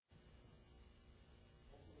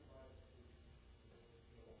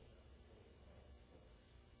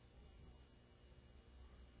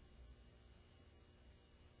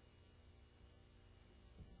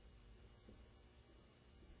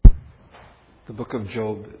The book of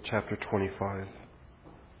Job, chapter 25.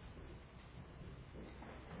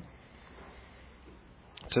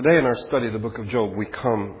 Today in our study of the book of Job, we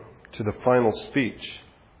come to the final speech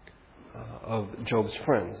of Job's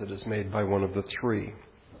friends. It is made by one of the three.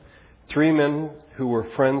 Three men who were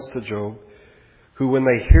friends to Job, who when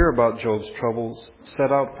they hear about Job's troubles,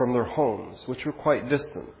 set out from their homes, which were quite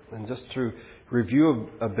distant. And just to review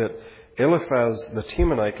a bit, Eliphaz the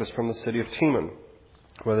Temanite was from the city of Teman,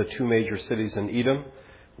 one of the two major cities in Edom,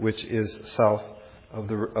 which is south of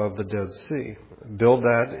the Dead Sea.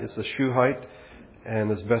 Bildad is the Shuhite,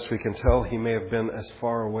 and as best we can tell, he may have been as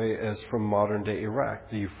far away as from modern-day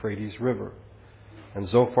Iraq, the Euphrates River. And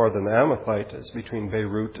Zophar the Naamathite is between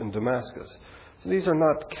Beirut and Damascus. So these are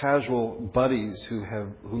not casual buddies who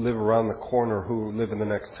live around the corner, who live in the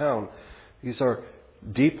next town. These are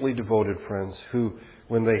deeply devoted friends who,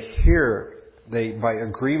 when they hear, they by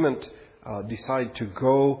agreement decide to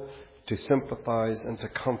go to sympathize and to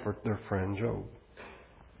comfort their friend Job.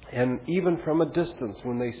 And even from a distance,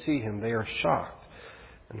 when they see him, they are shocked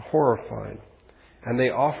and horrified. And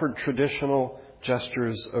they offered traditional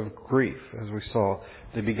gestures of grief, as we saw.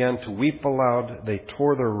 They began to weep aloud, they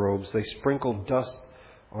tore their robes, they sprinkled dust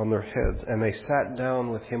on their heads, and they sat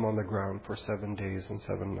down with him on the ground for 7 days and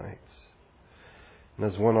 7 nights. And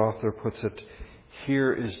as one author puts it,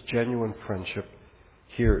 here is genuine friendship,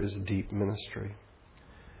 here is deep ministry.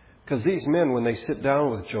 Because these men, when they sit down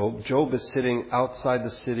with Job, Job is sitting outside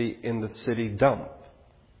the city in the city dump.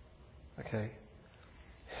 Okay?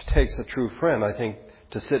 It takes a true friend, I think,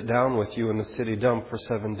 to sit down with you in the city dump for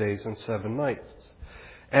 7 days and 7 nights.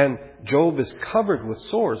 And Job is covered with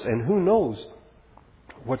sores, and who knows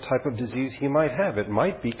what type of disease he might have. It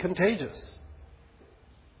might be contagious.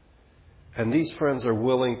 And these friends are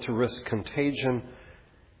willing to risk contagion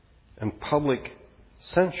and public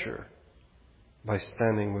censure by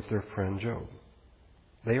standing with their friend Job.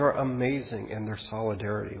 They are amazing in their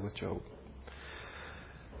solidarity with Job.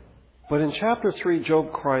 But in chapter 3,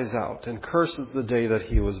 Job cries out and curses the day that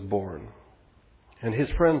he was born. And his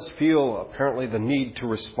friends feel apparently the need to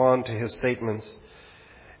respond to his statements.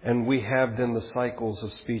 And we have then the cycles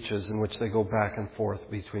of speeches in which they go back and forth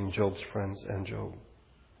between Job's friends and Job.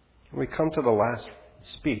 We come to the last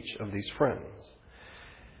speech of these friends.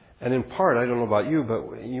 And in part, I don't know about you,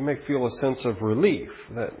 but you may feel a sense of relief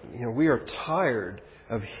that, we are tired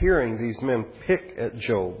of hearing these men pick at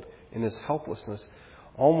Job in his helplessness,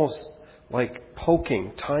 almost like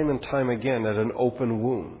poking time and time again at an open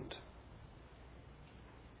wound.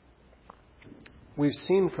 We've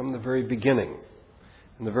seen from the very beginning,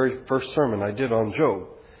 in the very first sermon I did on Job,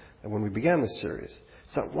 and when we began this series,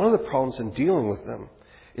 is that one of the problems in dealing with them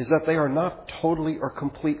is that they are not totally or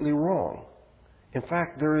completely wrong. In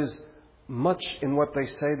fact, there is much in what they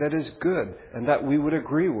say that is good and that we would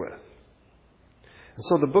agree with. And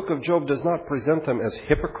so the book of Job does not present them as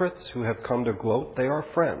hypocrites who have come to gloat. They are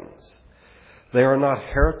friends. They are not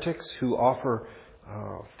heretics who offer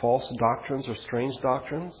false doctrines or strange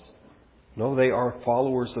doctrines. No, they are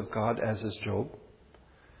followers of God, as is Job.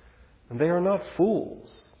 And they are not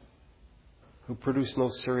fools who produce no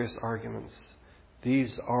serious arguments.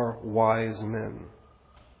 These are wise men.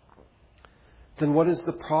 Then what is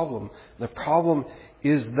the problem? The problem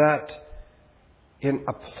is that in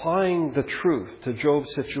applying the truth to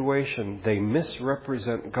Job's situation, they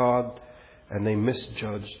misrepresent God and they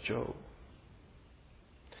misjudge Job.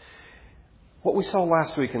 What we saw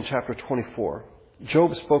last week in chapter 24,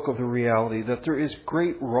 Job spoke of the reality that there is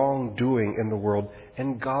great wrongdoing in the world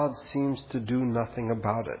and God seems to do nothing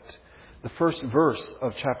about it. The first verse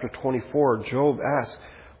of chapter 24, Job asks,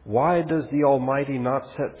 why does the Almighty not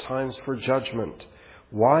set times for judgment?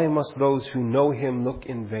 Why must those who know Him look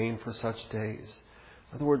in vain for such days?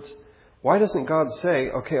 In other words, why doesn't God say,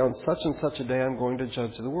 okay, on such and such a day I'm going to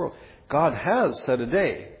judge the world? God has set a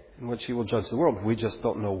day in which He will judge the world. We just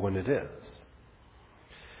don't know when it is.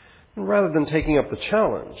 And rather than taking up the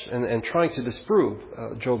challenge and trying to disprove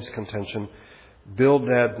Job's contention,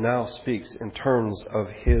 Bildad now speaks in terms of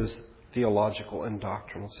his theological and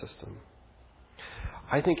doctrinal system.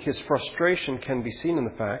 I think his frustration can be seen in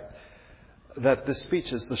the fact that this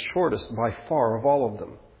speech is the shortest by far of all of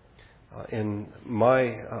them. In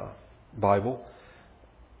my Bible,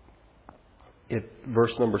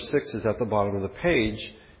 verse number 6 is at the bottom of the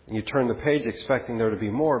page. And you turn the page expecting there to be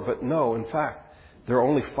more, but no, in fact, there are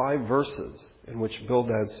only 5 verses in which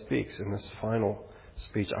Bildad speaks in this final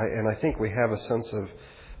speech. And I think we have a sense of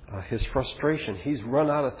his frustration. He's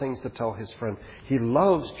run out of things to tell his friend. He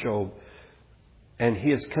loves Job. And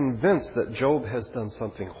he is convinced that Job has done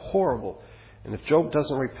something horrible. And if Job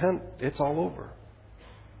doesn't repent, it's all over.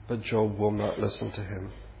 But Job will not listen to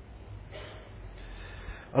him.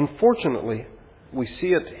 Unfortunately, we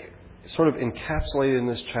see it sort of encapsulated in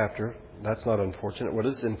this chapter. That's not unfortunate. What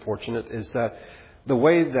is unfortunate is that the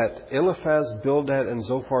way that Eliphaz, Bildad, and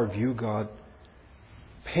Zophar view God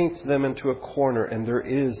paints them into a corner, and there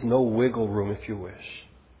is no wiggle room, if you wish.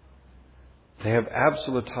 They have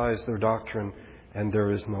absolutized their doctrine, and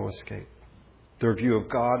there is no escape. Their view of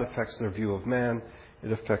God affects their view of man.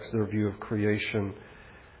 It affects their view of creation.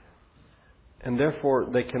 And therefore,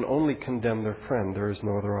 they can only condemn their friend. There is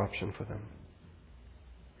no other option for them.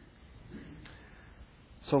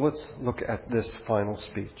 So let's look at this final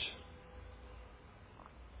speech.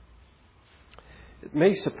 It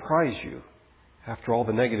may surprise you, after all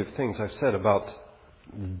the negative things I've said about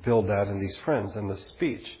Bildad and these friends and this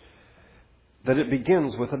speech, that it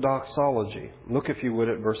begins with a doxology. Look, if you would,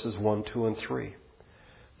 at verses 1, 2, and 3.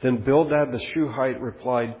 Then Bildad the Shuhite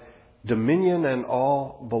replied, "Dominion and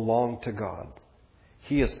all belong to God.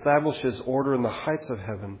 He established His order in the heights of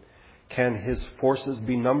heaven. Can His forces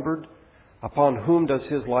be numbered? Upon whom does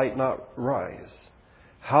His light not rise?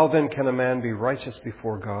 How then can a man be righteous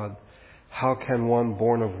before God? How can one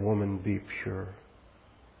born of woman be pure?"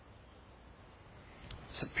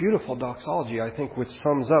 It's a beautiful doxology, I think, which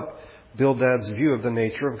sums up Bildad's view of the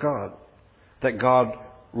nature of God. That God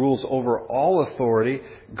rules over all authority.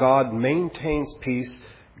 God maintains peace.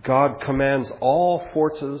 God commands all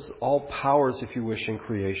forces, all powers, if you wish, in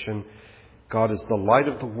creation. God is the light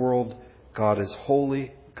of the world. God is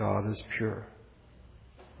holy. God is pure.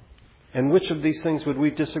 And which of these things would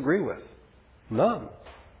we disagree with? None.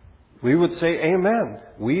 We would say, amen.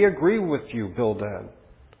 We agree with you, Bildad.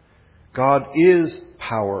 God is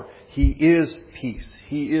power. He is peace.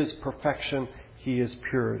 He is perfection. He is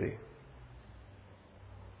purity.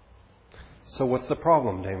 So what's the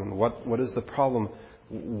problem, Damon? What is the problem?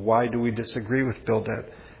 Why do we disagree with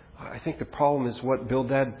Bildad? I think the problem is what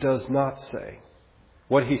Bildad does not say.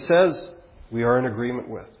 What he says, we are in agreement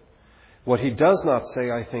with. What he does not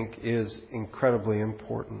say, I think, is incredibly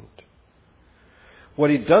important. What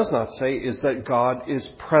he does not say is that God is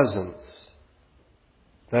presence.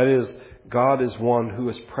 That is, God is one who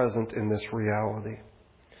is present in this reality.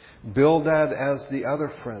 Bildad, as the other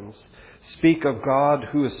friends, speak of God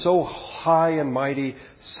who is so high and mighty,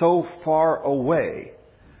 so far away,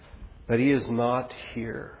 that He is not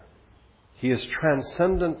here. He is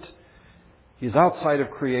transcendent. He is outside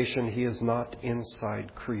of creation. He is not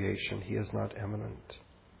inside creation. He is not immanent.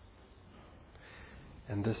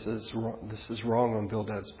 And this is wrong on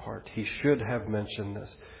Bildad's part. He should have mentioned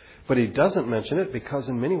this. But he doesn't mention it because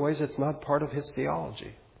in many ways it's not part of his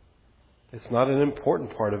theology. It's not an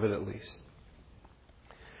important part of it, at least.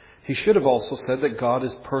 He should have also said that God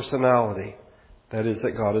is personality. That is,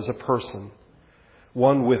 that God is a person.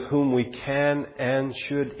 One with whom we can and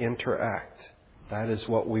should interact. That is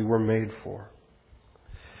what we were made for.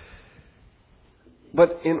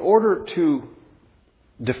 But in order to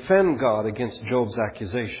defend God against Job's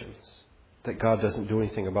accusations that God doesn't do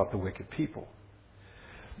anything about the wicked people,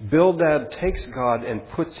 Bildad takes God and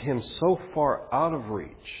puts Him so far out of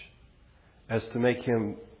reach as to make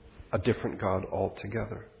Him a different God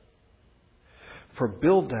altogether. For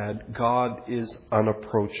Bildad, God is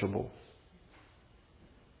unapproachable.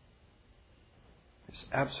 He's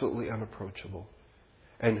absolutely unapproachable.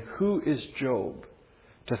 And who is Job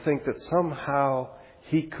to think that somehow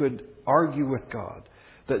he could argue with God?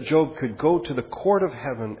 That Job could go to the court of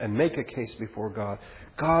heaven and make a case before God.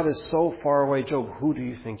 God is so far away. Job, who do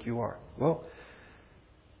you think you are? Well,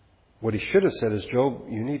 what he should have said is, Job,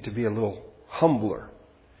 you need to be a little humbler.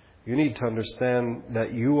 You need to understand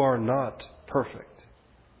that you are not perfect.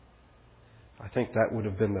 I think that would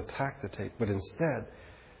have been the tack to take. But instead,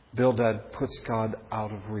 Bildad puts God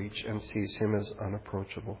out of reach and sees Him as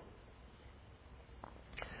unapproachable.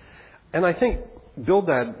 And I think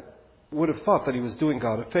Bildad would have thought that he was doing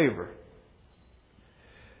God a favor.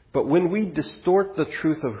 But when we distort the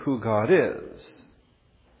truth of who God is,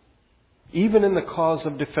 even in the cause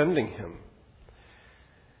of defending Him,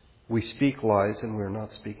 we speak lies and we're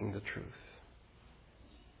not speaking the truth.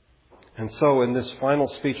 And so in this final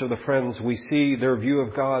speech of the friends, we see their view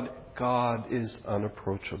of God. God is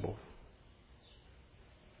unapproachable.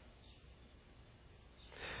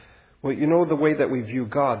 Well, you know, the way that we view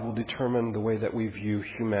God will determine the way that we view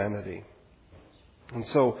humanity. And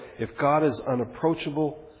so, if God is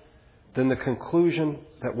unapproachable, then the conclusion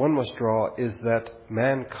that one must draw is that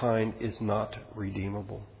mankind is not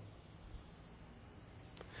redeemable.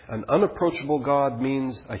 An unapproachable God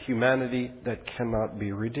means a humanity that cannot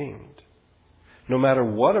be redeemed. No matter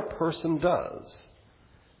what a person does,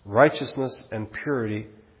 righteousness and purity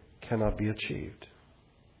cannot be achieved.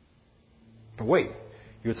 But wait.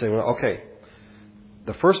 You would say, well, okay,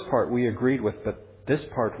 The first part we agreed with, but this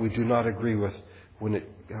part we do not agree with when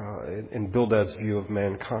in Bildad's view of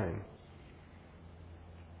mankind.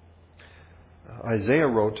 Isaiah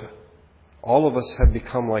wrote, "All of us have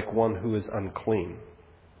become like one who is unclean,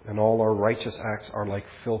 and all our righteous acts are like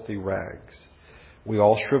filthy rags. We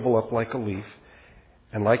all shrivel up like a leaf,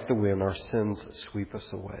 and like the wind our sins sweep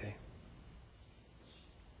us away."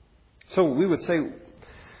 So we would say,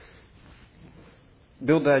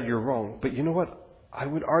 Bildad, you're wrong. But you know what? I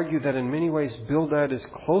would argue that in many ways Bildad is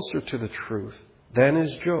closer to the truth than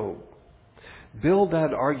is Job.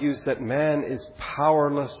 Bildad argues that man is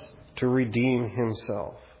powerless to redeem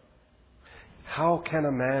himself. How can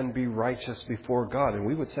a man be righteous before God? And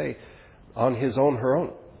we would say, on his own, her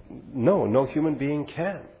own. No human being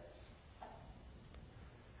can.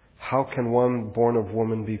 How can one born of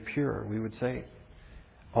woman be pure? We would say,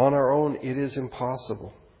 on our own, it is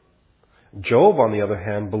impossible. Job, on the other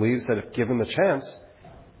hand, believes that if given the chance,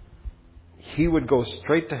 he would go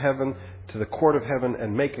straight to heaven, to the court of heaven,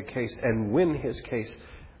 and make a case and win his case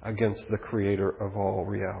against the Creator of all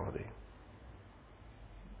reality.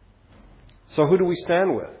 So who do we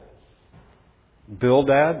stand with?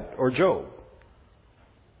 Bildad or Job?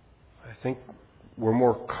 I think we're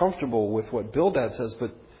more comfortable with what Bildad says,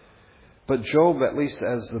 but Job, at least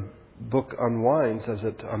as the book unwinds, as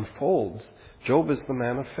it unfolds, Job is the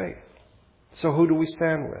man of faith. So who do we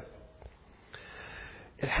stand with?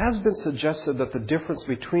 It has been suggested that the difference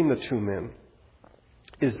between the two men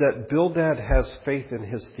is that Bildad has faith in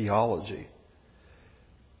his theology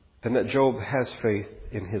and that Job has faith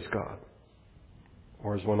in his God.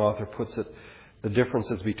 Or as one author puts it, the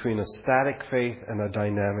difference is between a static faith and a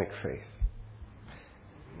dynamic faith.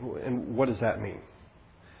 And what does that mean?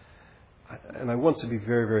 And I want to be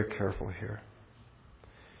very, very careful here.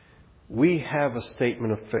 We have a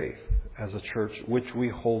statement of faith as a church which we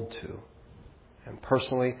hold to. And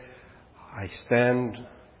personally, I stand,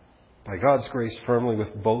 by God's grace, firmly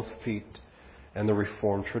with both feet in the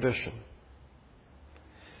Reformed tradition.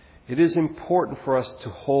 It is important for us to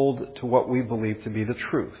hold to what we believe to be the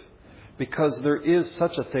truth, because there is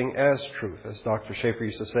such a thing as truth. As Dr. Schaefer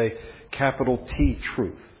used to say, capital T,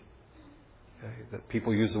 truth. Okay? That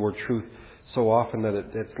people use the word truth so often that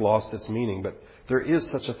it's lost its meaning, but there is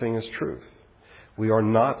such a thing as truth. We are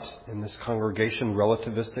not, in this congregation,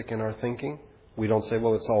 relativistic in our thinking. We don't say,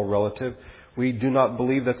 well, it's all relative. We do not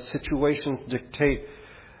believe that situations dictate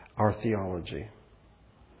our theology.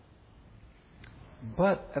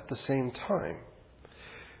 But at the same time,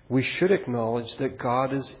 we should acknowledge that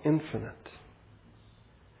God is infinite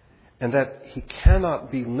and that He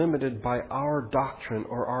cannot be limited by our doctrine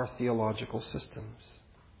or our theological systems.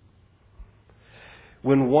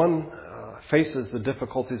 When one faces the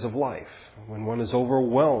difficulties of life, when one is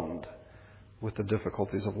overwhelmed with the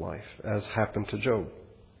difficulties of life, as happened to Job,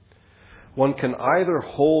 one can either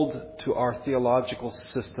hold to our theological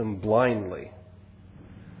system blindly,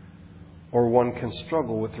 or one can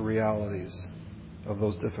struggle with the realities of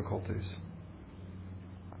those difficulties.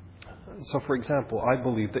 So, for example, I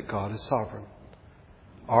believe that God is sovereign.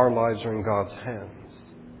 Our lives are in God's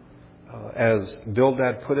hands. As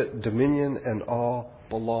Bildad put it, dominion and awe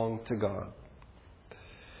belong to God.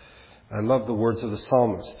 I love the words of the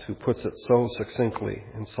psalmist who puts it so succinctly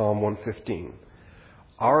in Psalm 115.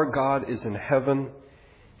 Our God is in heaven.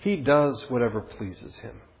 He does whatever pleases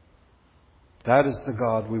Him. That is the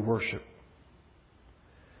God we worship.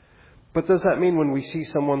 But does that mean when we see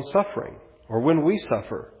someone suffering, or when we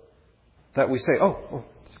suffer, that we say, oh,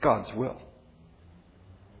 it's God's will?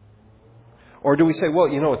 Or do we say, well,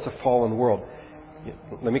 it's a fallen world.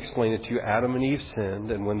 Let me explain it to you. Adam and Eve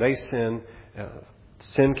sinned, and when they sinned,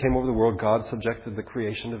 sin came over the world. God subjected the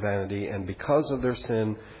creation to vanity, and because of their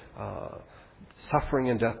sin, suffering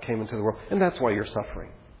and death came into the world. And that's why you're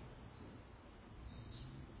suffering.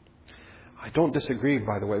 I don't disagree,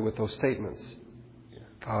 by the way, with those statements.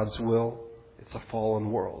 God's will, it's a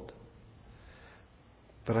fallen world.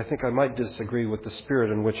 But I think I might disagree with the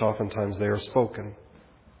spirit in which oftentimes they are spoken.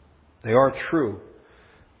 They are true,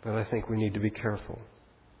 but I think we need to be careful.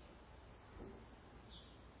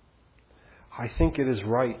 I think it is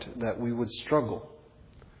right that we would struggle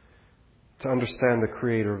to understand the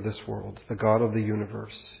Creator of this world, the God of the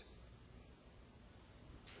universe,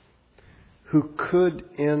 who could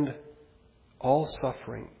end all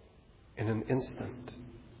suffering in an instant.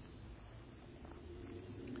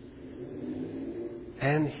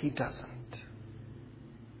 And He doesn't.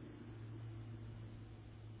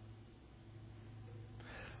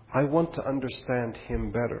 I want to understand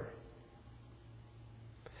Him better.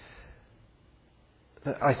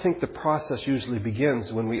 I think the process usually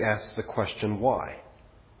begins when we ask the question, why?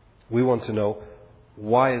 We want to know,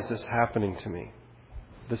 Why is this happening to me?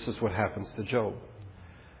 This is what happens to Job.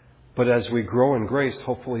 But as we grow in grace,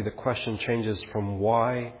 hopefully the question changes from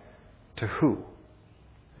why to who.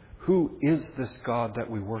 Who is this God that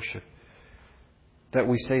we worship? That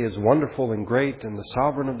we say is wonderful and great and the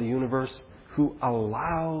sovereign of the universe, who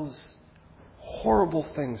allows horrible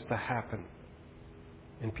things to happen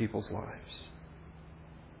in people's lives.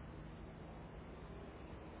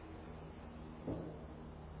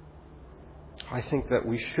 I think that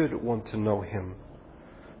we should want to know Him,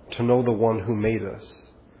 to know the one who made us,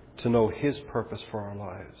 to know His purpose for our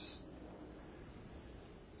lives,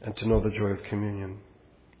 and to know the joy of communion.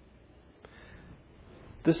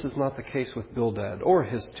 This is not the case with Bildad or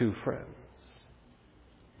his two friends.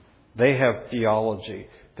 They have theology.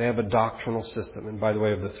 They have a doctrinal system. And by the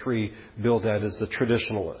way, of the three, Bildad is the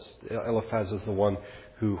traditionalist. Eliphaz is the one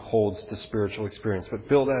who holds the spiritual experience. But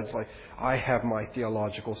Bildad's like, I have my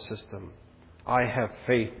theological system. I have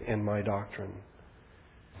faith in my doctrine.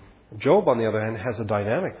 Job, on the other hand, has a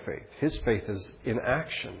dynamic faith. His faith is in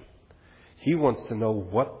action. He wants to know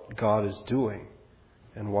what God is doing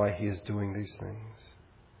and why He is doing these things.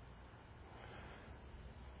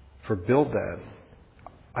 For Bildad,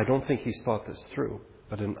 I don't think he's thought this through,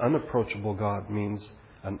 but an unapproachable God means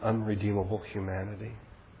an unredeemable humanity.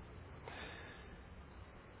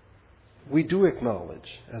 We do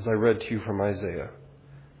acknowledge, as I read to you from Isaiah,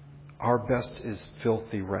 our best is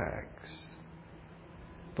filthy rags.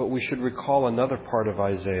 But we should recall another part of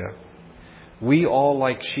Isaiah. We all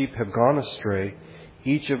like sheep have gone astray.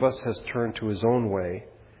 Each of us has turned to his own way,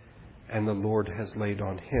 and the Lord has laid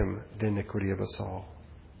on Him the iniquity of us all.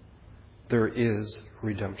 There is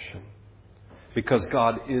redemption. Because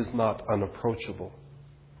God is not unapproachable.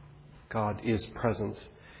 God is presence.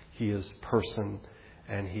 He is person,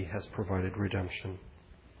 and He has provided redemption.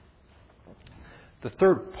 The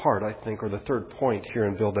third part, I think, or the third point here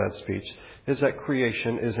in Bildad's speech, is that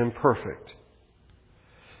creation is imperfect.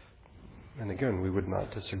 And again, we would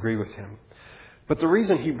not disagree with him. But the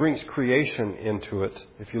reason he brings creation into it,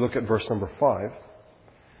 if you look at verse number 5,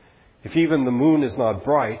 if even the moon is not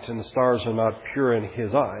bright and the stars are not pure in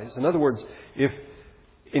His eyes, in other words, if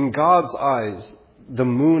in God's eyes the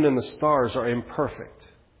moon and the stars are imperfect,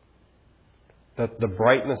 that the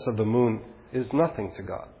brightness of the moon is nothing to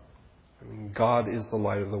God. I mean, God is the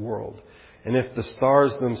light of the world. And if the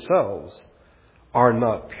stars themselves are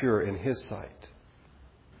not pure in His sight,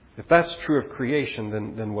 if that's true of creation,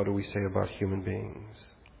 then what do we say about human beings?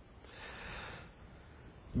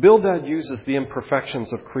 Bildad uses the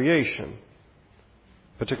imperfections of creation,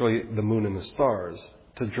 particularly the moon and the stars,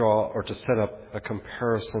 to draw or to set up a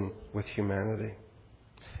comparison with humanity.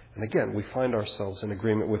 And again, we find ourselves in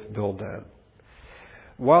agreement with Bildad.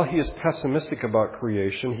 While he is pessimistic about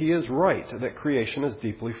creation, he is right that creation is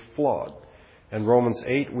deeply flawed. In Romans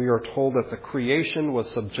 8, we are told that the creation was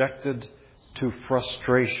subjected to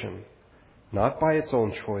frustration, not by its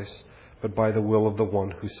own choice, but by the will of the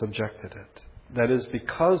one who subjected it. That is,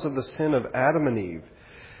 because of the sin of Adam and Eve,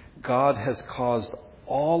 God has caused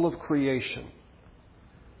all of creation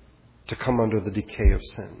to come under the decay of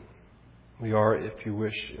sin. We are, if you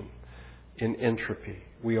wish, in entropy.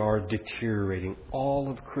 We are deteriorating. All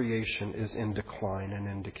of creation is in decline and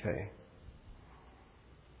in decay.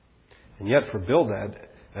 And yet for Bildad,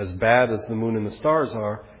 as bad as the moon and the stars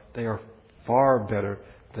are, they are far better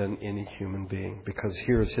than any human being. Because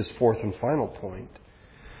here's his fourth and final point.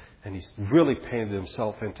 And he's really painted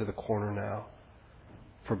himself into the corner now.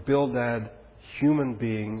 For Bildad, human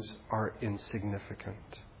beings are insignificant.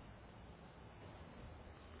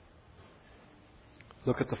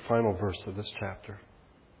 Look at the final verse of this chapter.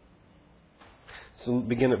 So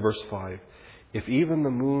begin at verse 5. If even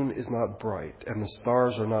the moon is not bright and the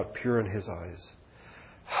stars are not pure in His eyes,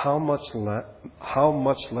 how much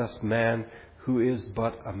less man who is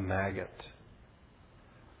but a maggot,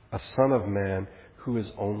 a son of man who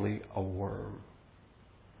is only a worm.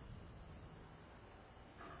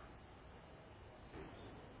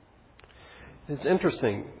 It's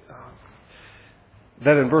interesting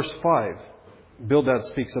that in verse 5, Bildad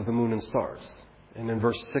speaks of the moon and stars. And in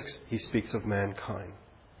verse 6, he speaks of mankind,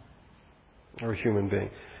 or human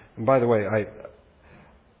being. And by the way,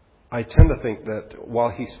 I tend to think that while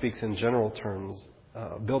he speaks in general terms,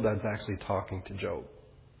 Bildad's actually talking to Job.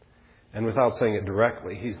 And without saying it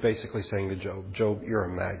directly, he's basically saying to Job, Job, you're a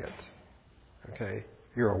maggot. Okay?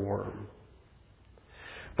 You're a worm.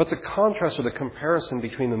 But the contrast or the comparison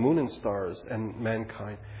between the moon and stars and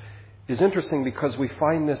mankind is interesting because we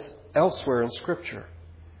find this elsewhere in Scripture.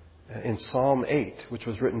 In Psalm 8, which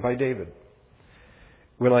was written by David.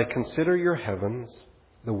 When I consider your heavens,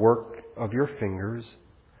 the work of your fingers,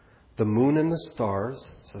 the moon and the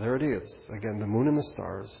stars, so there it is, again, the moon and the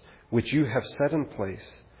stars, which you have set in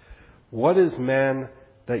place. What is man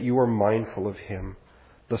that you are mindful of him?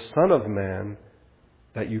 The Son of Man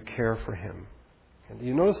that you care for him. And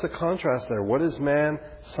you notice the contrast there. What is man?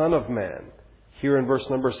 Son of man. Here in verse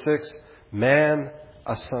number 6, man,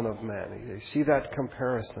 a son of man. You see that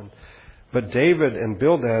comparison. But David and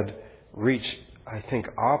Bildad reach, I think,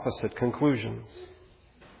 opposite conclusions.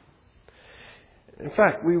 In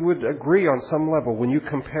fact, we would agree on some level when you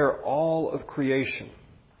compare all of creation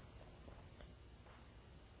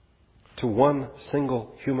to one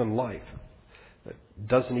single human life that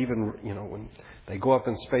doesn't even, when they go up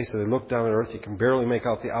in space and they look down at Earth, you can barely make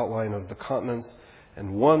out the outline of the continents.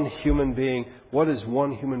 And one human being, what is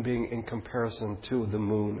one human being in comparison to the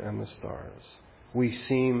moon and the stars? We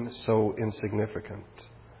seem so insignificant.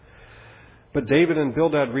 But David and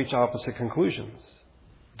Bildad reach opposite conclusions.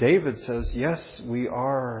 David says, yes, we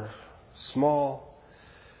are small,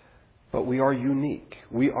 but we are unique.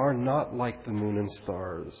 We are not like the moon and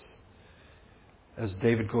stars. As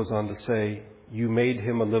David goes on to say, you made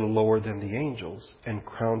him a little lower than the angels and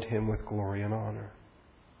crowned him with glory and honor.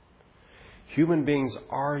 Human beings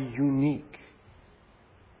are unique.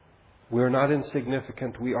 We are not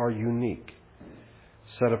insignificant. We are unique,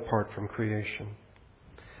 set apart from creation.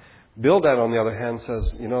 Bildad, on the other hand,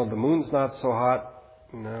 says, the moon's not so hot.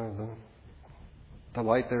 The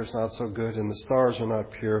light there is not so good, and the stars are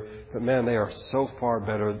not pure. But man, they are so far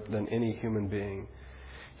better than any human being.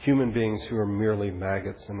 Human beings who are merely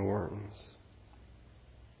maggots and worms.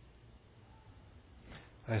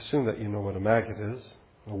 I assume that you know what a maggot is,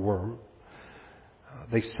 a worm.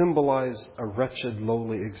 They symbolize a wretched,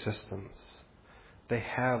 lowly existence. They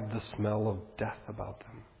have the smell of death about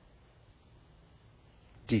them.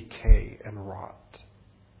 Decay and rot.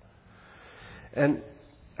 And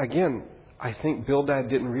again, I think Bildad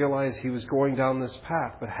didn't realize he was going down this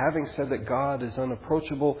path. But having said that God is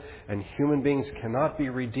unapproachable and human beings cannot be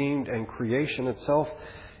redeemed and creation itself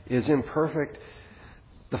is imperfect,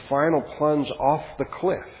 the final plunge off the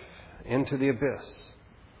cliff into the abyss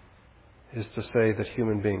is to say that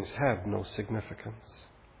human beings have no significance.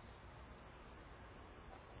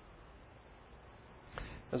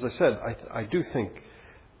 As I said, I do think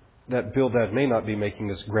that Bildad may not be making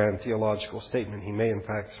this grand theological statement. He may, in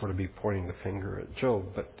fact, sort of be pointing the finger at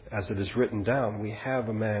Job. But as it is written down, we have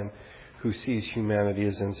a man who sees humanity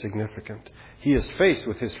as insignificant. He is faced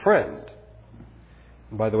with his friend.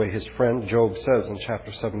 And by the way, his friend, Job says in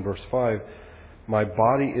chapter 7, verse 5, my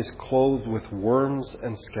body is clothed with worms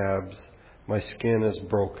and scabs. My skin is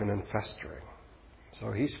broken and festering.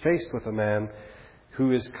 So he's faced with a man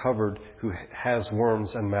who is covered, who has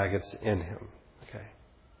worms and maggots in him. Okay.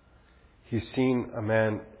 He's seen a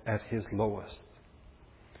man at his lowest.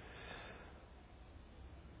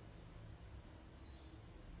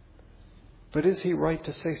 But is he right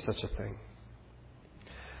to say such a thing?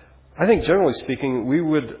 I think generally speaking, we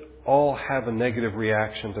would all have a negative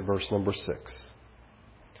reaction to verse number 6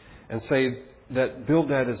 and say that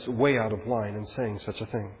Bildad is way out of line in saying such a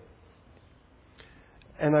thing.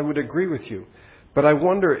 And I would agree with you. But I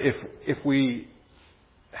wonder if we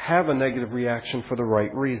have a negative reaction for the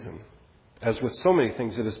right reason. As with so many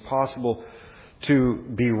things, it is possible to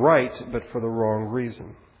be right, but for the wrong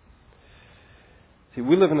reason. See,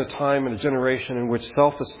 we live in a time and a generation in which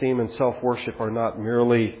self-esteem and self-worship are not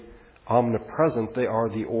merely omnipresent, they are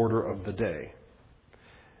the order of the day.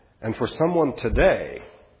 And for someone today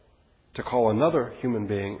to call another human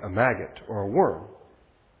being a maggot or a worm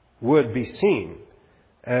would be seen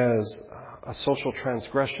as a social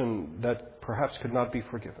transgression that perhaps could not be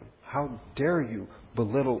forgiven. How dare you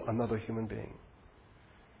belittle another human being?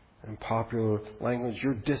 In popular language,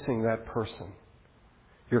 you're dissing that person.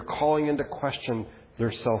 You're calling into question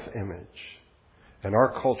their self-image. And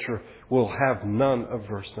our culture will have none of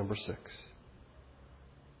verse number 6.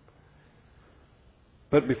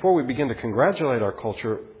 But before we begin to congratulate our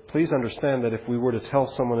culture, please understand that if we were to tell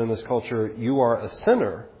someone in this culture, you are a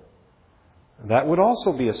sinner, that would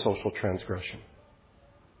also be a social transgression.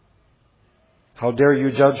 How dare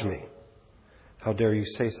you judge me? How dare you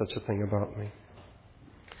say such a thing about me?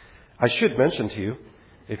 I should mention to you,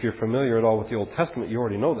 if you're familiar at all with the Old Testament, you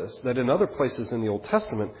already know this, that in other places in the Old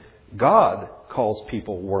Testament, God calls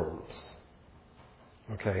people worms.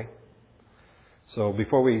 Okay? So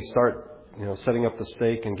before we start, setting up the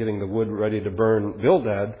stake and getting the wood ready to burn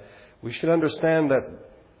Bildad, we should understand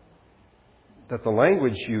that the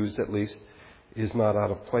language used, at least, is not out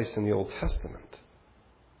of place in the Old Testament.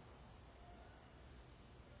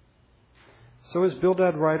 So is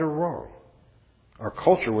Bildad right or wrong? Our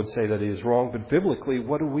culture would say that he is wrong, but biblically,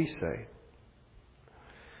 what do we say?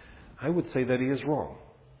 I would say that he is wrong,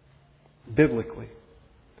 biblically.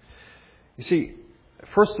 You see,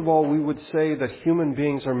 first of all, we would say that human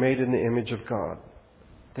beings are made in the image of God.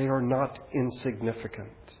 They are not insignificant.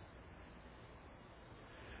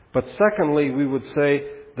 But secondly, we would say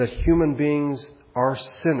that human beings are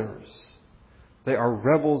sinners. They are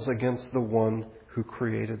rebels against the one who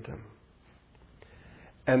created them.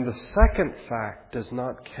 And the second fact does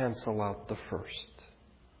not cancel out the first.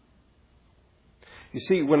 You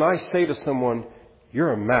see, when I say to someone,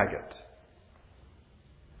 "You're a maggot,"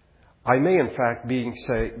 I may in fact be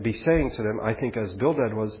saying to them, I think as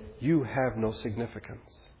Bildad was, "You have no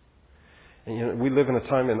significance." And we live in a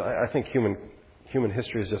time, and I think human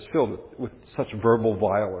history is just filled with such verbal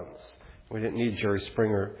violence. We didn't need Jerry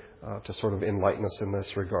Springer to sort of enlighten us in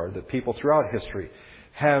this regard, that people throughout history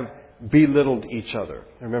have belittled each other.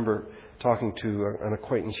 I remember talking to an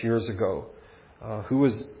acquaintance years ago who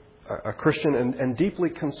was a Christian and deeply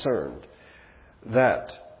concerned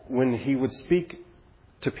that when he would speak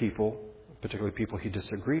to people, particularly people he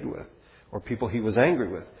disagreed with or people he was angry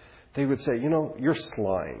with, they would say, "You're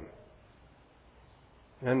slime."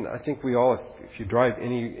 And I think we all, if you drive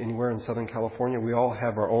anywhere in Southern California, we all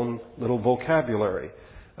have our own little vocabulary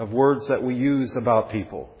of words that we use about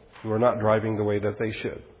people who are not driving the way that they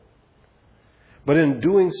should. But in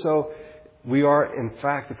doing so, we are, in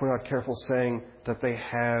fact, if we're not careful, saying that they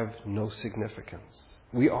have no significance.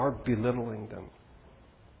 We are belittling them.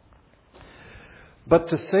 But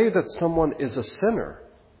to say that someone is a sinner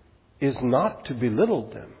is not to belittle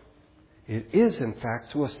them. It is, in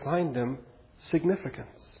fact, to assign them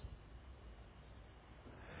significance.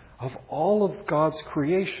 Of all of God's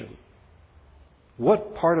creation,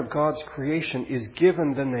 what part of God's creation is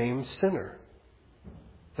given the name sinner?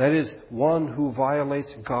 That is, one who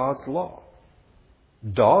violates God's law.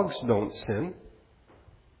 Dogs don't sin.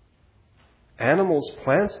 Animals,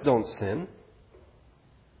 plants don't sin.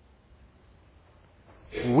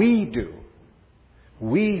 We do.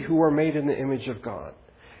 We who are made in the image of God.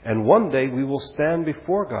 And one day we will stand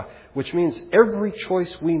before God, which means every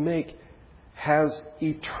choice we make has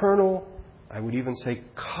eternal, I would even say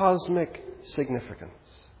cosmic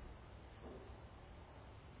significance.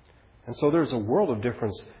 And so there's a world of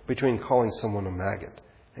difference between calling someone a maggot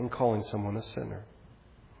and calling someone a sinner.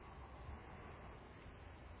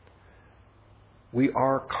 We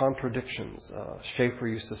are contradictions. Schaeffer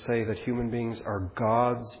used to say that human beings are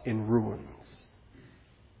gods in ruins.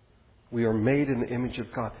 We are made in the image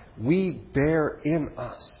of God. We bear in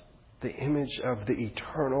us the image of the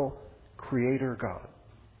eternal Creator God.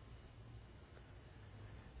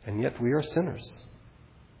 And yet we are sinners.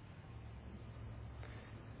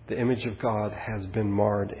 The image of God has been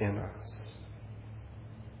marred in us.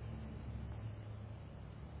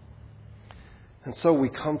 And so we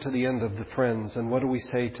come to the end of the friends, and what do we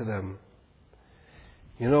say to them?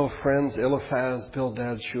 Friends, Eliphaz,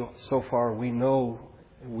 Bildad, so far we know,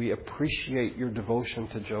 we appreciate your devotion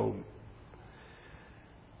to Job.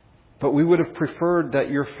 But we would have preferred that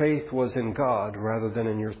your faith was in God rather than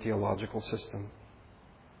in your theological system.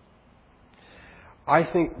 I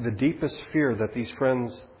think the deepest fear that these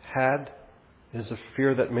friends had is a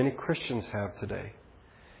fear that many Christians have today.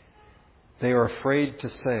 They are afraid to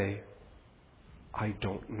say, "I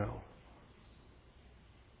don't know."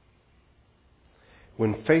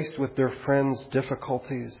 When faced with their friends'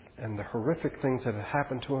 difficulties and the horrific things that had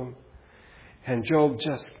happened to him, and Job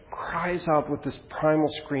just cries out with this primal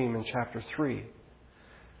scream in chapter 3,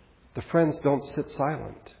 the friends don't sit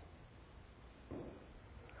silent.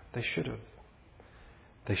 They should have.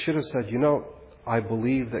 They should have said, I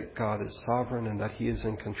believe that God is sovereign and that He is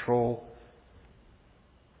in control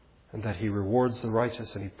and that He rewards the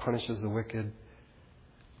righteous and He punishes the wicked.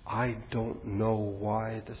 I don't know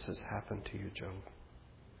why this has happened to you, Job.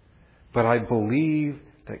 But I believe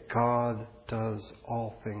that God does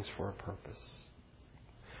all things for a purpose.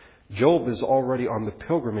 Job is already on the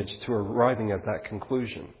pilgrimage to arriving at that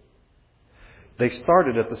conclusion. They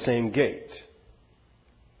started at the same gate.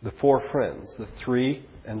 The 4 friends, the 3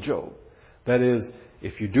 and Job. That is,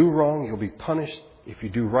 if you do wrong, you'll be punished. If you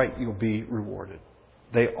do right, you'll be rewarded.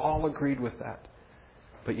 They all agreed with that.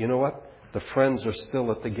 But you know what? The friends are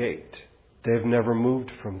still at the gate. They've never moved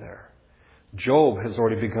from there. Job has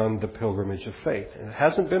already begun the pilgrimage of faith. And it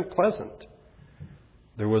hasn't been pleasant.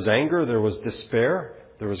 There was anger, there was despair,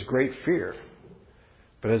 there was great fear.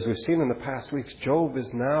 But as we've seen in the past weeks, Job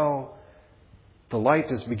is now, the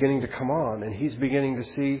light is beginning to come on, and he's beginning to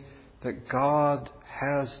see that God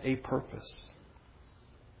has a purpose.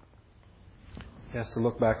 He has to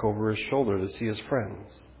look back over his shoulder to see his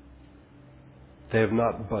friends. They have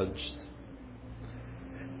not budged.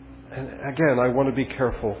 And again, I want to be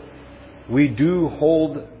careful. We do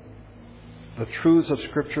hold the truths of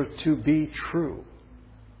Scripture to be true.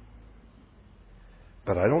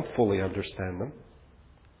 But I don't fully understand them.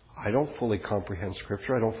 I don't fully comprehend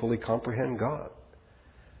Scripture. I don't fully comprehend God.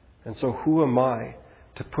 And so who am I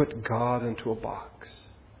to put God into a box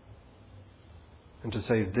and to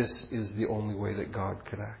say this is the only way that God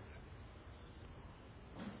could act?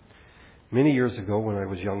 Many years ago, when I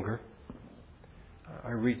was younger,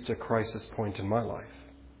 I reached a crisis point in my life.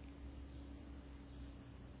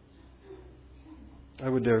 I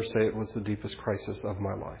would dare say it was the deepest crisis of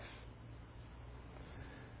my life.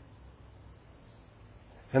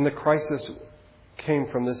 And the crisis came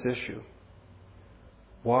from this issue.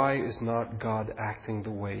 Why is not God acting the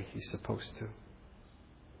way He's supposed to?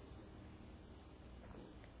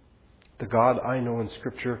 The God I know in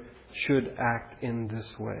Scripture should act in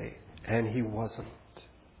this way, and He wasn't.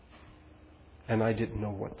 And I didn't know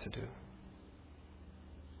what to do.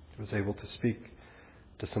 I was able to speak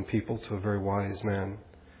to some people, to a very wise man,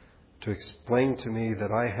 to explain to me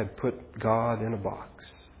that I had put God in a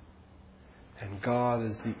box. And God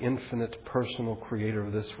is the infinite personal creator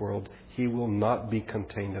of this world. He will not be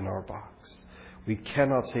contained in our box. We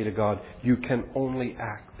cannot say to God, you can only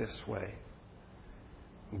act this way.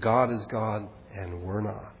 God is God and we're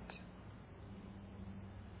not.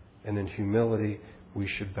 And in humility, we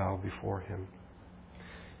should bow before Him.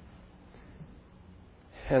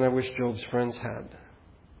 And I wish Job's friends had.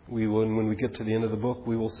 When we get to the end of the book,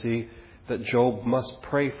 we will see that Job must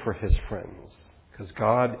pray for his friends, because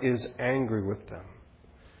God is angry with them.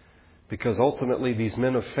 Because ultimately these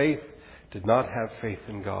men of faith did not have faith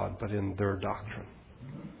in God, but in their doctrine.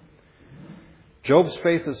 Job's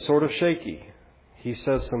faith is sort of shaky. He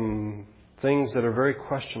says some things that are very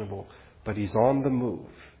questionable, but he's on the move.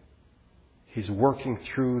 He's working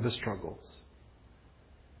through the struggles.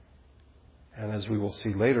 And as we will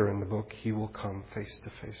see later in the book, he will come face to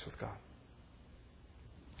face with God.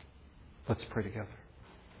 Let's pray together.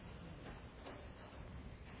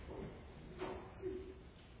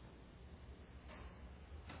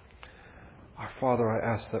 Our Father, I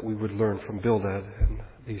ask that we would learn from Bildad and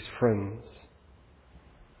these friends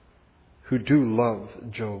who do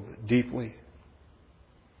love Job deeply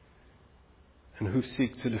and who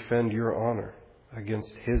seek to defend your honor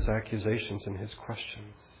against his accusations and his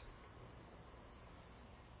questions.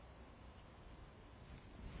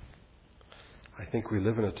 I think we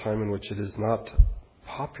live in a time in which it is not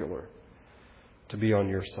popular to be on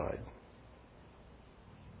your side.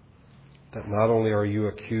 That not only are you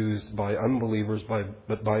accused by unbelievers,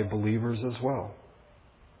 but by believers as well,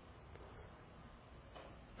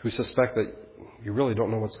 who suspect that you really don't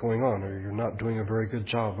know what's going on, or you're not doing a very good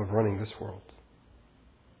job of running this world.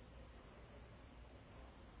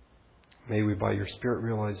 May we, by your Spirit,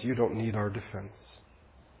 realize you don't need our defense.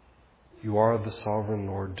 You are the sovereign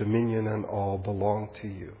Lord. Dominion and all belong to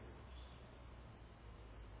you.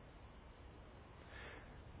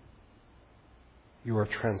 You are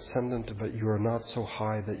transcendent, but you are not so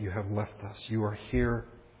high that you have left us. You are here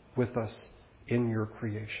with us in your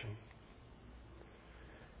creation.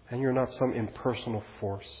 And you're not some impersonal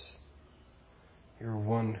force. You're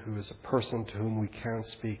one who is a person to whom we can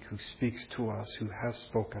speak, who speaks to us, who has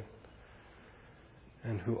spoken,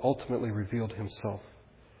 and who ultimately revealed himself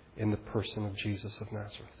in the person of Jesus of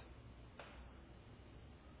Nazareth.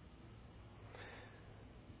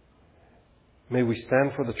 May we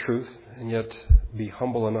stand for the truth and yet be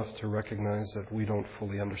humble enough to recognize that we don't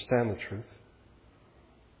fully understand the truth.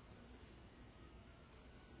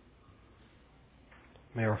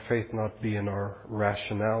 May our faith not be in our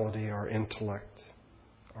rationality, our intellect,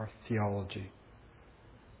 our theology,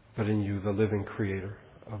 but in you, the living creator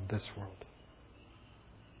of this world.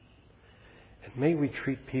 And may we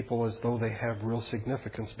treat people as though they have real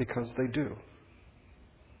significance, because they do.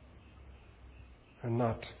 And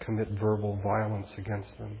not commit verbal violence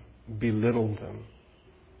against them, belittle them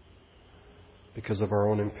because of our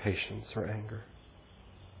own impatience or anger.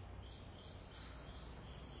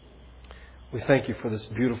 We thank you for this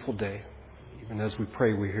beautiful day. Even as we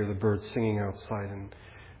pray, we hear the birds singing outside, and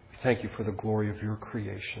we thank you for the glory of your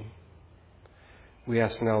creation. We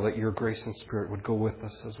ask now that your grace and Spirit would go with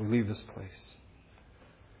us as we leave this place.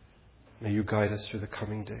 May you guide us through the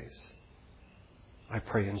coming days. I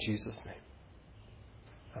pray in Jesus' name.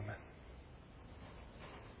 Amen.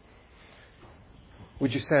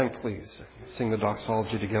 Would you stand, please, and sing the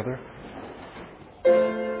doxology together?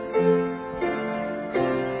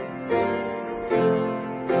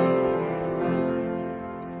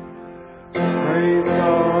 Praise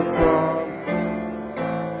God from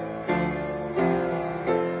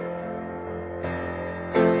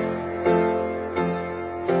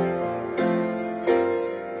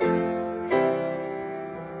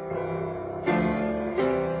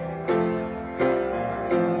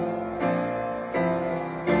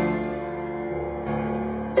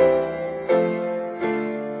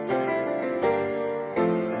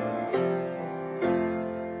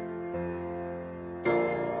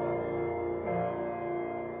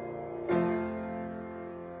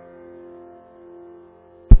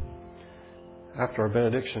after our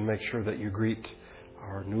benediction, make sure that you greet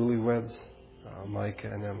our newlyweds, Mike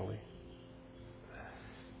and Emily.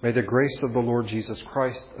 May the grace of the Lord Jesus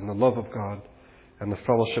Christ and the love of God and the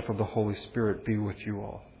fellowship of the Holy Spirit be with you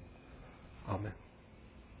all. Amen.